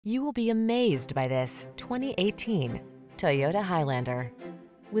You will be amazed by this 2018 Toyota Highlander.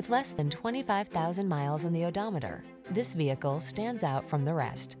 With less than 25,000 miles on the odometer, this vehicle stands out from the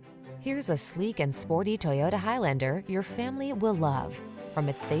rest. Here's a sleek and sporty Toyota Highlander your family will love. From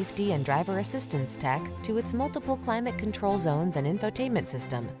its safety and driver assistance tech to its multiple climate control zones and infotainment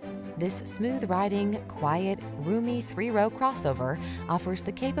system, this smooth-riding, quiet, roomy 3-row crossover offers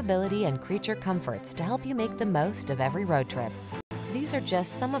the capability and creature comforts to help you make the most of every road trip. These are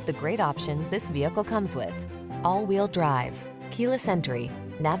just some of the great options this vehicle comes with: all-wheel drive, keyless entry,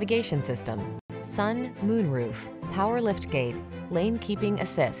 navigation system, sun, moonroof, power liftgate, lane keeping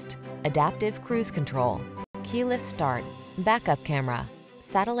assist, adaptive cruise control, keyless start, backup camera,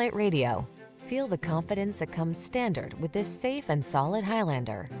 satellite radio. Feel the confidence that comes standard with this safe and solid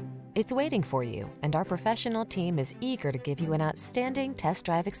Highlander. It's waiting for you, and our professional team is eager to give you an outstanding test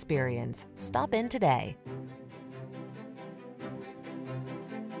drive experience. Stop in today.